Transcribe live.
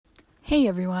Hey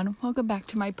everyone, welcome back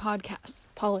to my podcast,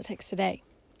 Politics Today.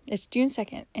 It's June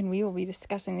 2nd, and we will be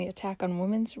discussing the attack on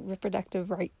women's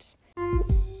reproductive rights.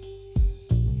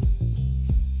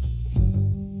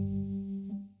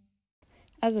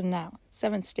 As of now,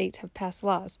 7 states have passed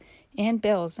laws and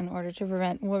bills in order to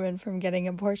prevent women from getting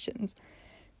abortions.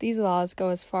 These laws go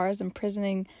as far as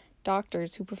imprisoning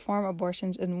doctors who perform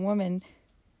abortions and women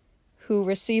who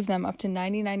receive them up to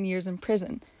 99 years in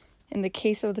prison. In the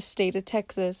case of the state of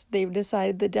Texas, they've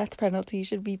decided the death penalty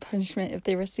should be punishment if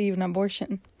they receive an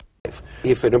abortion.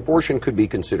 If an abortion could be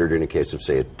considered in a case of,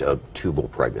 say, a tubal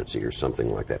pregnancy or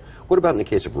something like that, what about in the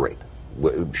case of rape?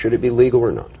 Should it be legal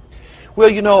or not? Well,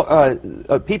 you know,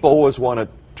 people always want to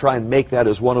try and make that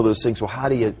as one of those things. Well, how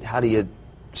do you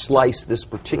slice this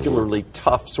particularly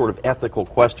tough sort of ethical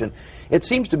question? It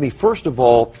seems to me, first of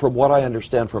all, from what I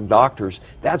understand from doctors,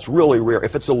 that's really rare.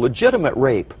 If it's a legitimate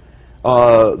rape,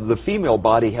 the female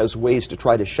body has ways to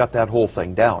try to shut that whole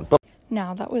thing down.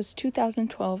 Now, that was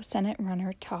 2012 Senate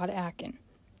runner Todd Akin.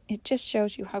 It just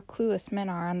shows you how clueless men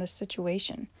are on this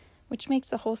situation, which makes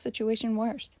the whole situation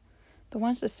worse. The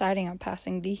ones deciding on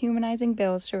passing dehumanizing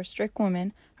bills to restrict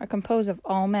women are composed of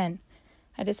all men.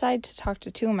 I decided to talk to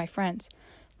 2 of my friends,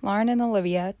 Lauren and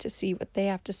Olivia, to see what they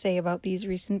have to say about these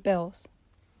recent bills.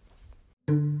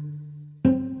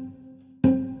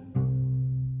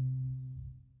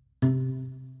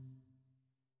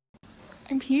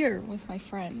 I'm here with my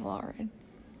friend Lauren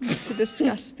to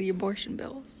discuss the abortion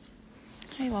bills.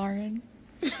 Hi, Lauren.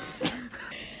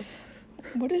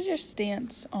 What is your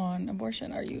stance on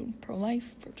abortion? Are you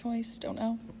pro-life, pro-choice? Don't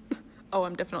know. Oh,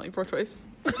 I'm definitely pro-choice.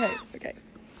 Okay.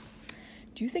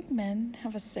 Do you think men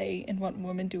have a say in what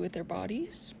women do with their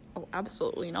bodies? Oh,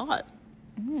 absolutely not.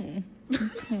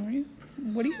 Okay.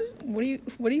 What do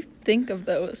you think of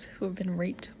those who have been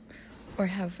raped or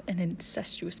have an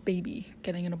incestuous baby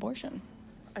getting an abortion?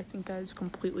 I think that is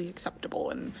completely acceptable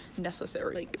and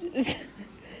necessary.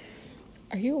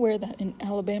 Are you aware that in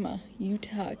Alabama,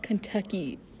 Utah,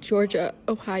 Kentucky, Georgia,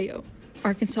 Ohio,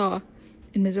 Arkansas,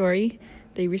 and Missouri,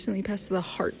 they recently passed the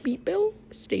heartbeat bill,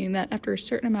 stating that after a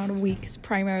certain amount of weeks,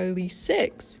 primarily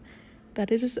 6, that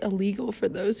it is illegal for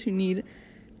those who need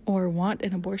or want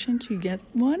an abortion to get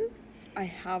one? I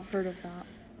have heard of that.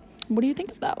 What do you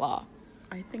think of that law?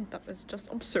 I think that is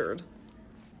just absurd.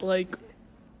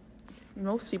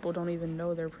 Most people don't even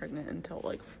know they're pregnant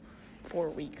until 4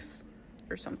 weeks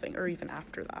or something, or even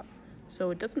after that.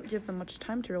 So it doesn't give them much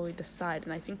time to really decide,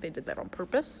 and I think they did that on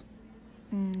purpose.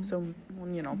 So,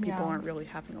 people aren't really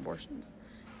having abortions.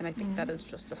 And I think that is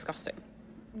just disgusting.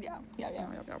 Yeah.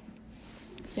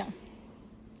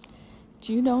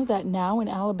 Do you know that now in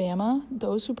Alabama,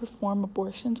 those who perform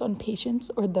abortions on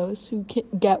patients or those who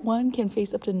get one can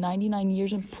face up to 99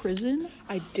 years in prison?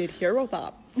 I did hear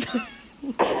about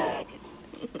that.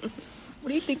 What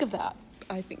do you think of that?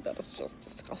 I think that is just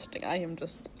disgusting. I am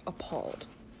just appalled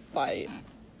by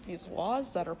these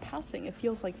laws that are passing. It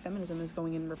feels like feminism is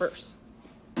going in reverse.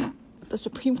 The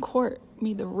Supreme Court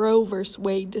made the Roe v.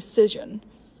 Wade decision,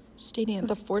 stating that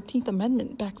the 14th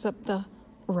Amendment backs up the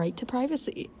right to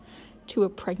privacy to a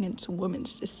pregnant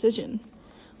woman's decision.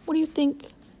 What do you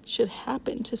think should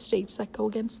happen to states that go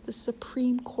against the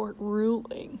Supreme Court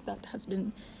ruling that has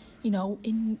been,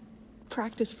 in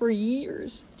practice for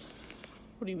years?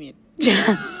 What do you mean?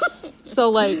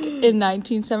 So, in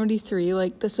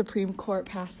 1973, the Supreme Court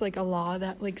passed, a law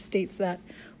that, states that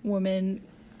women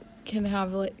can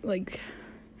have,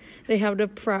 they have the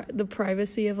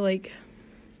privacy of,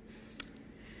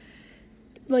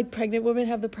 pregnant women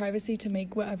have the privacy to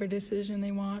make whatever decision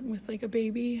they want with, a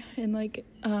baby, and,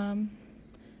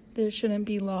 there shouldn't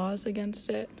be laws against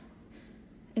it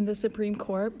in the Supreme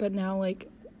Court, but now,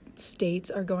 states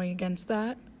are going against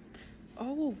that.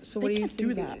 Oh, so they what do you can't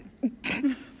do think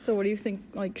that? So what do you think,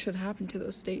 should happen to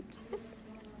those states?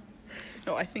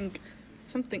 No, I think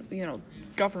something,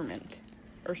 government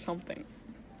or something.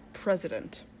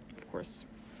 President, of course,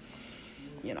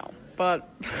 but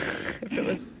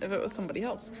if it was somebody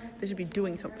else, they should be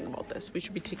doing something about this. We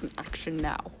should be taking action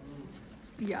now.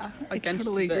 Yeah, against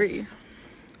I totally agree.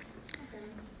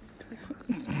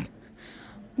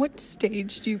 What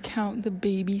stage do you count the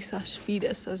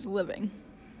baby/fetus as living?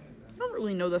 I don't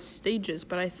really know the stages,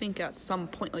 but I think at some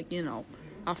point,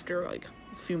 after a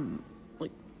few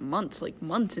months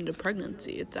into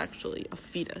pregnancy, it's actually a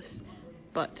fetus.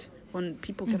 But when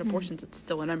people get abortions, it's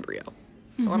still an embryo.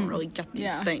 So I don't really get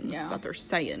these things that they're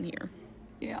saying here.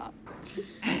 Yeah.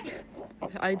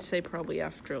 I'd say probably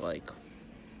after a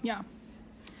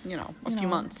few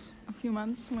months. A few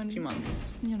months when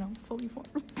fully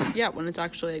formed. Yeah, when it's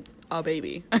actually a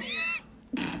baby. All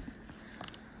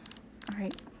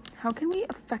right. How can we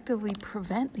effectively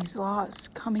prevent these laws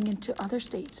coming into other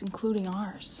states, including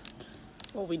ours?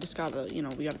 Well, we just gotta,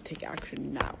 we gotta take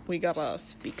action now. We gotta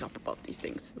speak up about these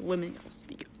things. Women gotta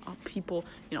speak up. People,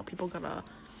 people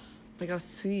they gotta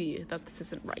see that this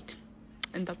isn't right.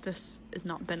 And that this is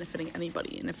not benefiting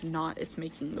anybody. And if not, it's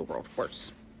making the world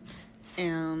worse.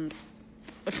 And...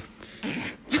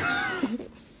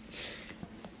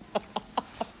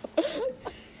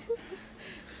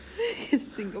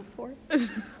 Singapore.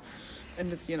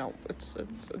 And it's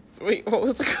wait, what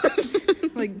was the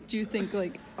question? Like, do you think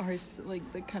like ours, like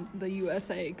the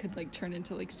USA could like turn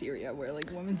into like Syria, where like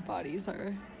women's bodies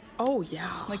are? Oh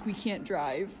yeah. Like we can't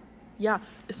drive. Yeah.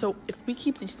 So if we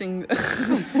keep these things,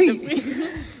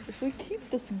 if we keep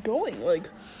this going, like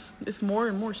if more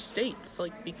and more states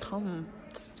like become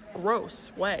this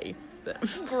gross way.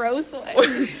 Gross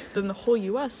way. Then the whole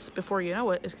U.S., before you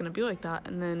know it, is going to be like that,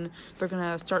 and then they're going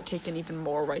to start taking even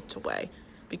more rights away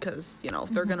because,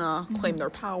 they're going to claim their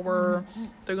power.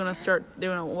 They're going to start, they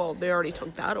already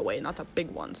took that away, and that's a big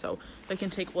one, so they can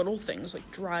take little things like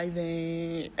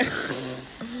driving,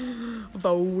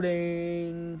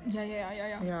 voting.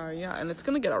 Yeah, And it's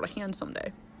going to get out of hand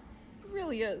someday. it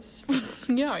really is.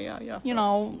 Yeah.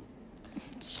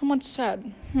 Someone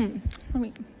said,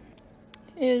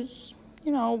 is,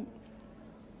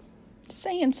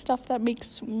 saying stuff that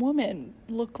makes women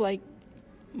look like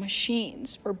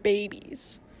machines for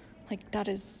babies. Like, that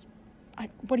is,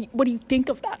 what do you think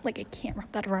of that? Like, I can't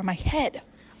wrap that around my head.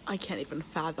 I can't even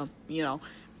fathom,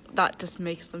 that just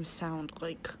makes them sound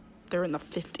like they're in the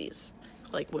 50s.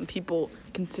 Like, when people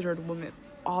considered women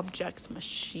objects,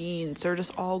 machines, they're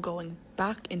just all going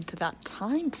back into that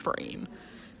time frame.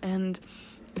 And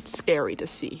it's scary to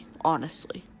see,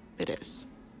 honestly. It is.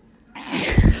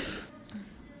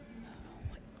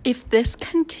 If this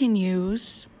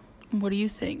continues, what do you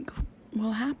think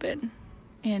will happen?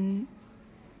 And,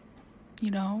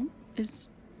 is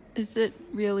it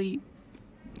really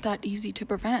that easy to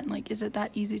prevent? Like, is it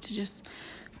that easy to just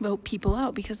vote people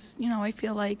out? Because, I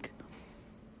feel like,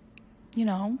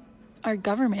 our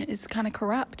government is kind of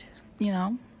corrupt,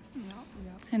 Yeah.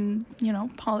 And,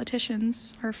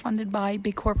 politicians are funded by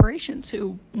big corporations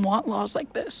who want laws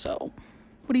like this. So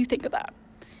what do you think of that?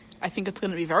 I think it's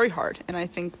going to be very hard, and I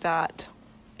think that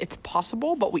it's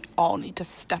possible, but we all need to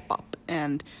step up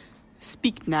and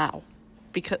speak now,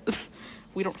 because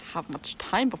we don't have much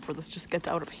time before this just gets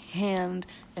out of hand,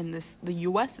 and the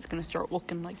U.S. is going to start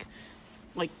looking like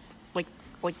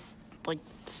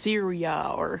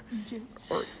Syria or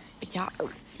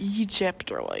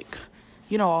Egypt or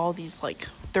all these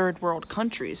third world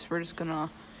countries. We're just gonna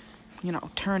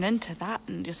turn into that,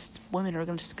 and just women are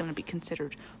just gonna be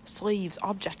considered slaves,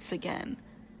 objects again,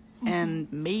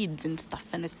 and maids and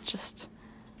stuff. And it's just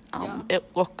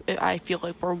I feel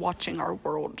like we're watching our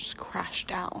world just crash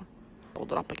down.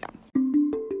 Hold it up again.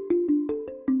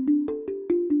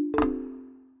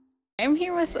 I'm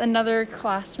here with another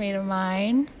classmate of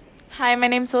mine. Hi, my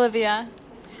name's Olivia.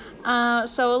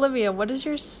 So Olivia, what is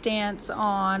your stance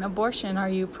on abortion? Are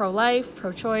you pro-life,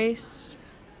 pro-choice?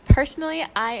 Personally,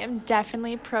 I am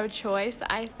definitely pro-choice.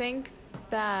 I think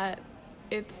that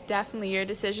it's definitely your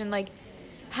decision. Like,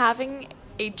 having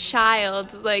a child,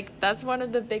 that's one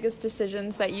of the biggest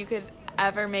decisions that you could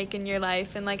ever make in your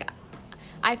life. And,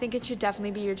 I think it should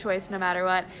definitely be your choice no matter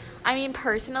what. I mean,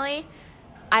 personally,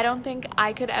 I don't think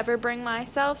I could ever bring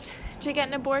myself to get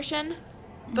an abortion,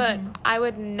 but I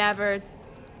would never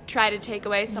try to take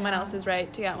away someone else's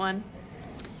right to get one.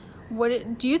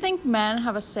 Do you think men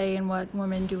have a say in what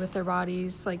women do with their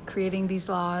bodies, creating these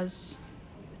laws?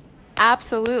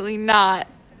 Absolutely not.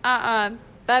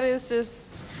 That is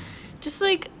just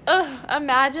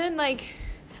imagine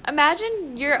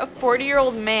you're a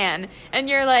 40-year-old man and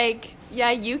you're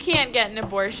yeah, you can't get an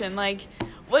abortion.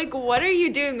 What are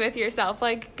you doing with yourself?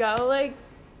 Go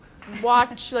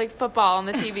watch football on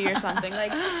the TV or something.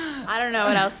 I don't know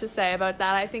what else to say about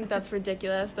that. I think that's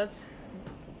ridiculous. That's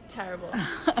terrible.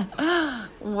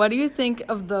 What do you think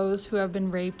of those who have been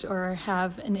raped or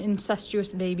have an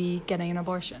incestuous baby getting an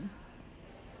abortion?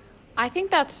 I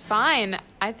think that's fine.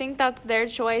 I think that's their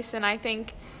choice, and I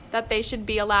think that they should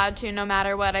be allowed to no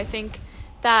matter what. I think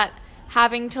that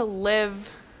having to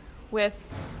live with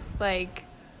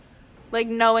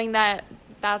knowing that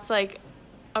that's a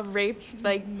rape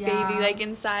baby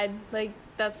inside,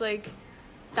 that's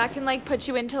that can put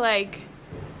you into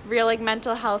real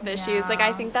mental health issues.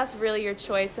 I think that's really your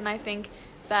choice, and I think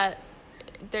that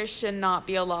there should not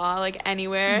be a law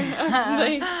anywhere.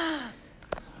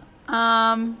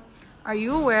 Are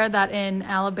you aware that in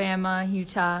Alabama,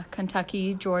 Utah,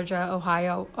 Kentucky, Georgia,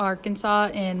 Ohio, Arkansas,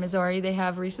 and Missouri, they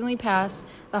have recently passed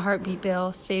the heartbeat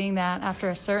bill stating that after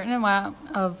a certain amount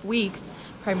of weeks,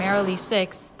 primarily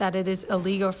 6, that it is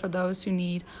illegal for those who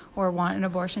need or want an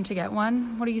abortion to get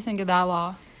one? What do you think of that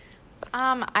law?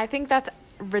 I think that's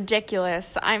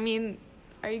ridiculous. I mean,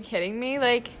 are you kidding me?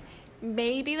 Like,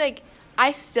 maybe, like,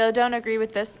 I still don't agree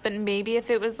with this, but maybe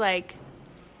if it was, like,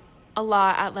 a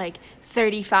law at, like,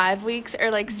 35 weeks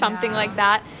or, like, something like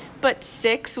that. But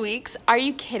 6 weeks? Are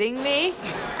you kidding me?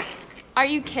 Are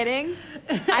you kidding?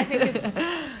 I think it's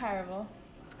terrible.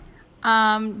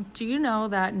 Do you know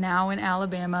that now in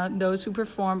Alabama, those who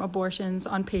perform abortions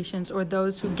on patients or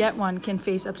those who get one can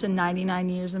face up to 99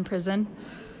 years in prison?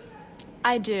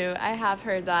 I do. I have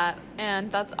heard that,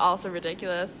 and that's also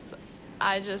ridiculous.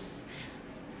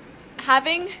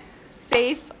 Having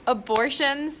safe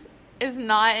abortions is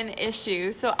not an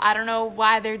issue, so I don't know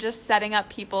why they're just setting up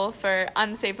people for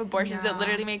unsafe abortions. Yeah. It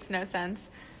literally makes no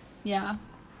sense. Yeah.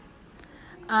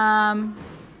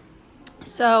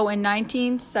 So in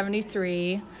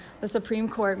 1973, the Supreme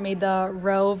Court made the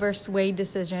Roe v. Wade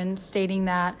decision stating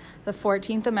that the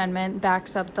 14th Amendment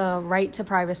backs up the right to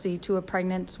privacy to a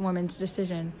pregnant woman's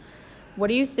decision. What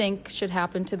do you think should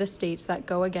happen to the states that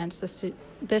go against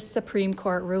this Supreme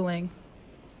Court ruling?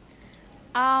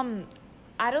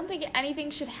 I don't think anything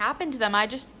should happen to them. I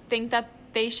just think that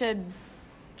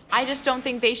I just don't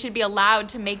think they should be allowed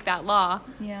to make that law.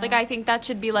 Yeah. Like, I think that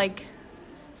should be, like,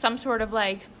 some sort of,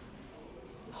 like,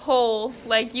 whole,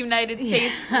 like, United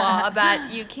States law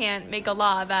that you can't make a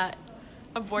law that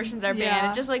abortions are banned. Yeah.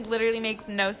 It just, like, literally makes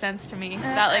no sense to me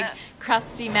that, like,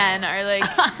 crusty men are, like,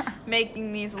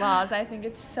 making these laws. I think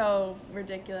it's so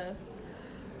ridiculous.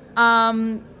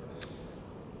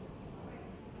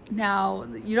 Now,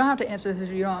 you don't have to answer this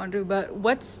if you don't want to, but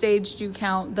what stage do you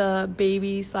count the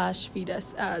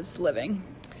baby/fetus as living?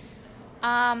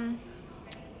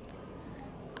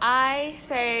 I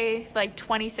say, like,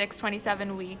 26,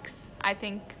 27 weeks, I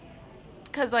think,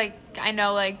 because, like, I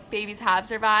know, like, babies have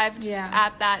survived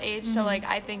at that age, so, like,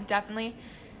 I think definitely,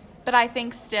 but I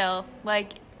think still,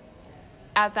 like,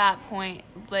 at that point,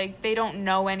 like, they don't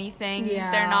know anything,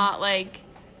 they're not, like,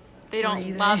 they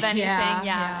don't love anything,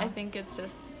 I think it's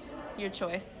just your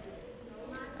choice.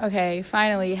 Okay,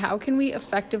 finally, how can we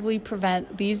effectively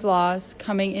prevent these laws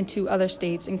coming into other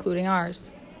states, including ours?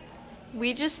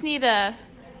 We just need to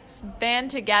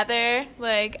band together,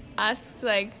 like, us,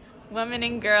 like, women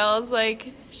and girls,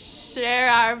 like, share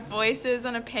our voices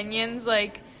and opinions,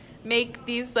 like, make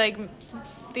these, like,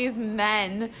 these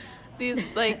men,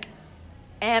 these, like,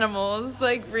 animals,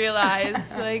 like,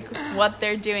 realize, like, what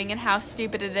they're doing and how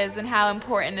stupid it is and how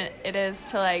important it is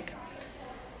to, like,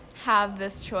 have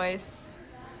this choice.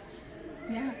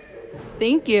 Yeah.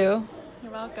 Thank you.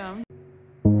 You're welcome.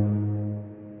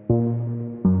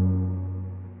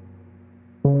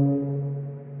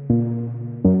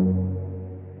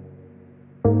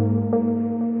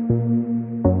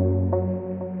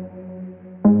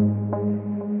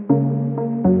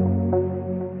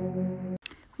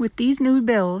 With these new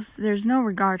bills, there's no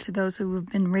regard to those who have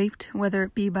been raped, whether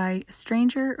it be by a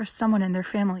stranger or someone in their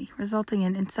family, resulting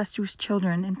in incestuous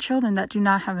children and children that do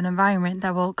not have an environment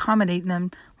that will accommodate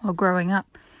them while growing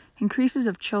up. Increases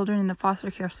of children in the foster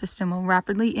care system will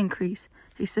rapidly increase,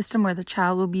 a system where the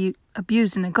child will be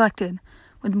abused and neglected,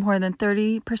 with more than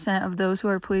 30% of those who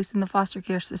are placed in the foster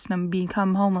care system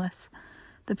become homeless.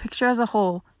 The picture as a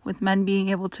whole, with men being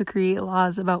able to create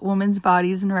laws about women's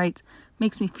bodies and rights,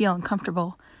 makes me feel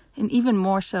uncomfortable. And even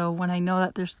more so when I know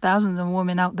that there's thousands of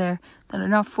women out there that are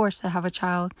not forced to have a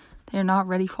child they are not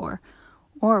ready for,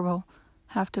 or will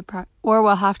have to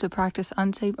practice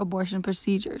unsafe abortion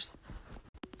procedures.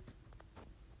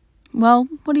 Well,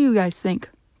 what do you guys think?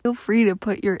 Feel free to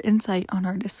put your insight on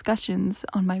our discussions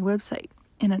on my website.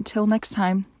 And until next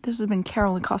time, this has been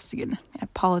Carolyn Costigan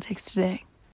at Politics Today.